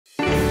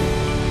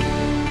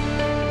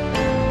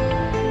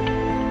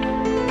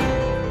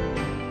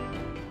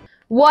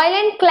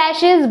Violent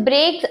clashes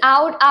breaks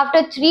out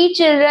after three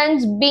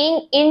children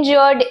being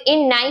injured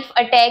in knife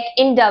attack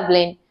in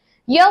Dublin.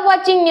 You're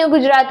watching New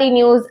Gujarati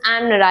News.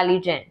 I'm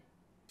Narali Jain.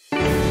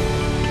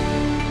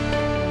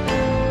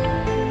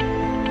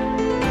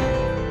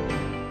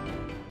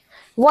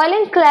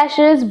 Violent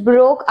clashes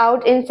broke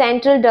out in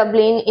central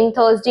Dublin in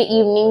Thursday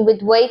evening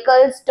with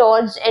vehicles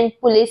torched and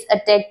police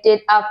attacked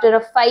after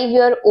a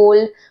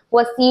 5-year-old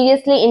was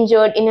seriously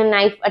injured in a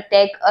knife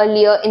attack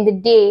earlier in the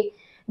day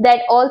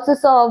that also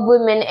saw a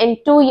woman and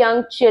two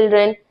young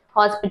children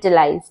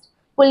hospitalized.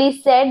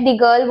 Police said the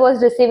girl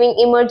was receiving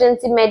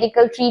emergency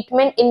medical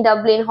treatment in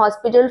Dublin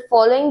Hospital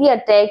following the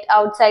attack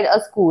outside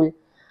a school.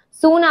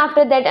 Soon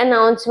after that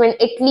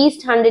announcement, at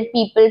least 100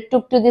 people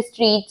took to the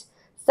streets,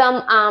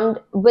 some armed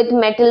with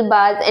metal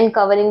bars and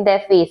covering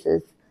their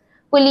faces.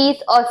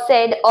 Police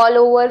said all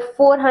over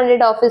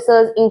 400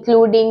 officers,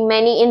 including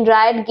many in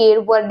riot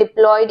gear, were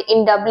deployed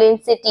in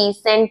Dublin city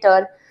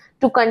centre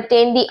to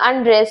contain the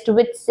unrest,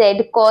 which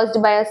said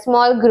caused by a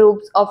small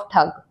groups of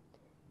thugs.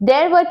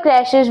 There were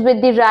clashes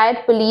with the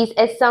riot police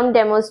as some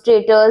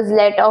demonstrators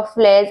let off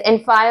flares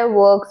and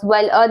fireworks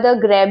while others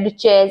grabbed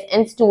chairs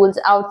and stools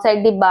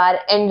outside the bar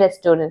and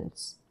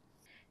restaurants.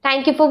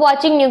 Thank you for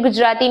watching New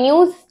Gujarati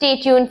News.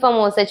 Stay tuned for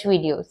more such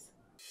videos.